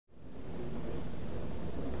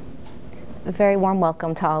a very warm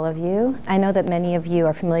welcome to all of you. I know that many of you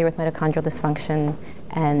are familiar with mitochondrial dysfunction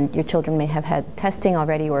and your children may have had testing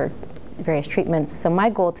already or various treatments. So my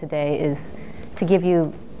goal today is to give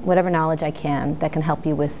you whatever knowledge I can that can help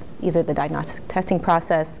you with either the diagnostic testing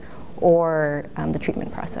process or the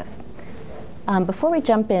treatment process. Before we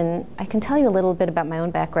jump in, I can tell you a little bit about my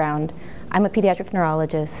own background. I'm a pediatric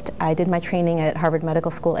neurologist. I did my training at Harvard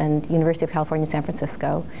Medical School and University of California, San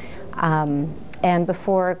Francisco. And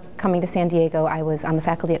before coming to San Diego, I was on the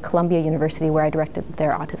faculty at Columbia University where I directed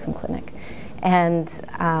their autism clinic. And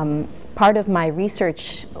part of my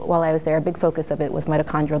research while I was there, a big focus of it was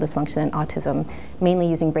mitochondrial dysfunction and autism, mainly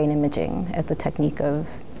using brain imaging as the technique of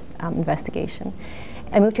investigation.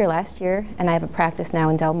 I moved here last year, and I have a practice now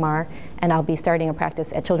in Del Mar, and I'll be starting a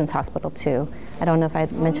practice at Children's Hospital too. I don't know if I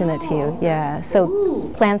mentioned that to you. Yeah,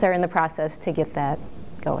 so plans are in the process to get that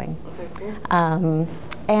going.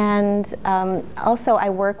 Also I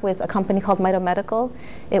work with a company called Mito Medical.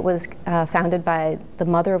 It was founded by the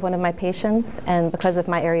mother of one of my patients, and because of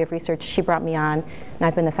my area of research, she brought me on, and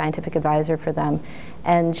I've been a scientific advisor for them.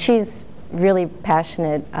 And she's really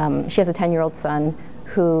passionate. She has a 10-year-old son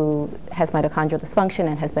who has mitochondrial dysfunction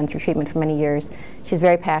and has been through treatment for many years. She's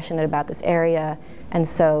very passionate about this area, and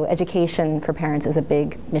so education for parents is a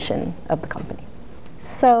big mission of the company.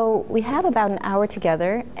 So we have about an hour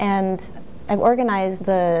together, and I've organized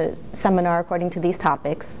the seminar according to these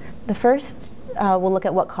topics. The first we'll look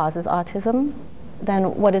at what causes autism,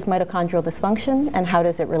 then what is mitochondrial dysfunction and how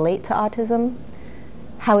does it relate to autism,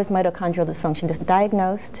 how is mitochondrial dysfunction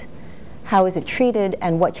diagnosed, how is it treated,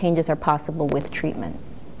 and what changes are possible with treatment.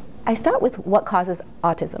 I start with what causes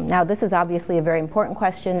autism. Now, this is obviously a very important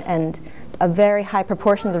question, and a very high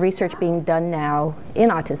proportion of the research being done now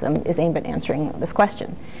in autism is aimed at answering this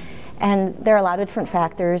question. And there are a lot of different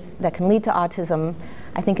factors that can lead to autism.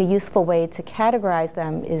 I think a useful way to categorize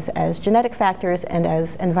them is as genetic factors and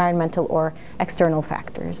as environmental or external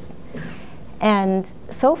factors. And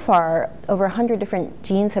so far, over 100 different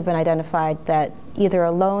genes have been identified that either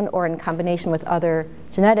alone or in combination with other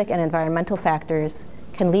genetic and environmental factors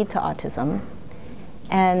can lead to autism.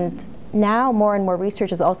 And now more and more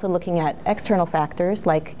research is also looking at external factors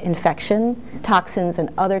like infection, toxins,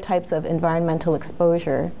 and other types of environmental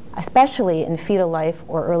exposure, especially in fetal life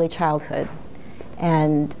or early childhood,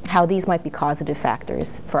 and how these might be causative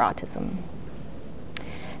factors for autism.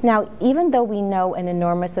 Now, even though we know an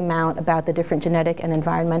enormous amount about the different genetic and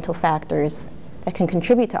environmental factors that can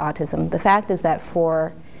contribute to autism, the fact is that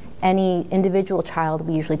for any individual child,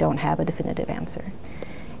 we usually don't have a definitive answer.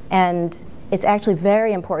 And it's actually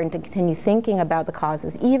very important to continue thinking about the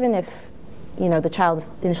causes, even if the child's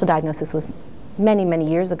initial diagnosis was many, many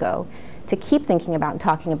years ago, to keep thinking about and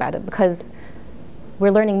talking about it, because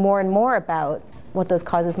we're learning more and more about what those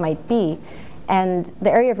causes might be. And the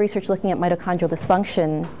area of research looking at mitochondrial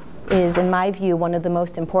dysfunction is, in my view, one of the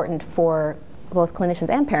most important for both clinicians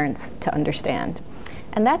and parents to understand.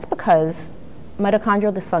 And that's because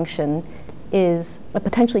mitochondrial dysfunction is a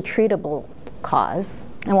potentially treatable cause,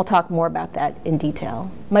 and we'll talk more about that in detail.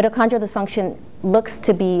 Mitochondrial dysfunction looks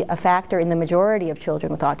to be a factor in the majority of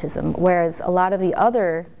children with autism, whereas a lot of the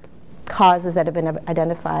other causes that have been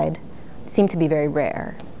identified seem to be very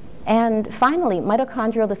rare. And finally,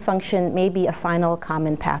 mitochondrial dysfunction may be a final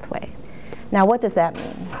common pathway. Now, what does that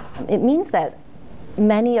mean? It means that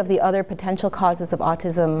many of the other potential causes of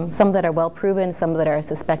autism, some that are well proven, some that are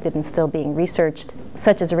suspected and still being researched,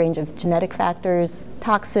 such as a range of genetic factors,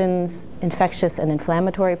 toxins, infectious and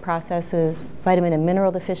inflammatory processes, vitamin and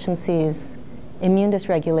mineral deficiencies, immune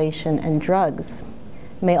dysregulation, and drugs,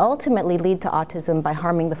 may ultimately lead to autism by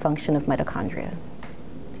harming the function of mitochondria.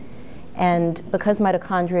 And because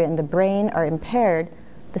mitochondria in the brain are impaired,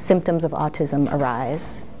 the symptoms of autism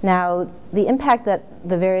arise. Now, the impact that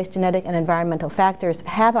the various genetic and environmental factors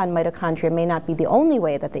have on mitochondria may not be the only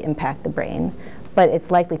way that they impact the brain, but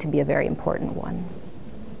it's likely to be a very important one.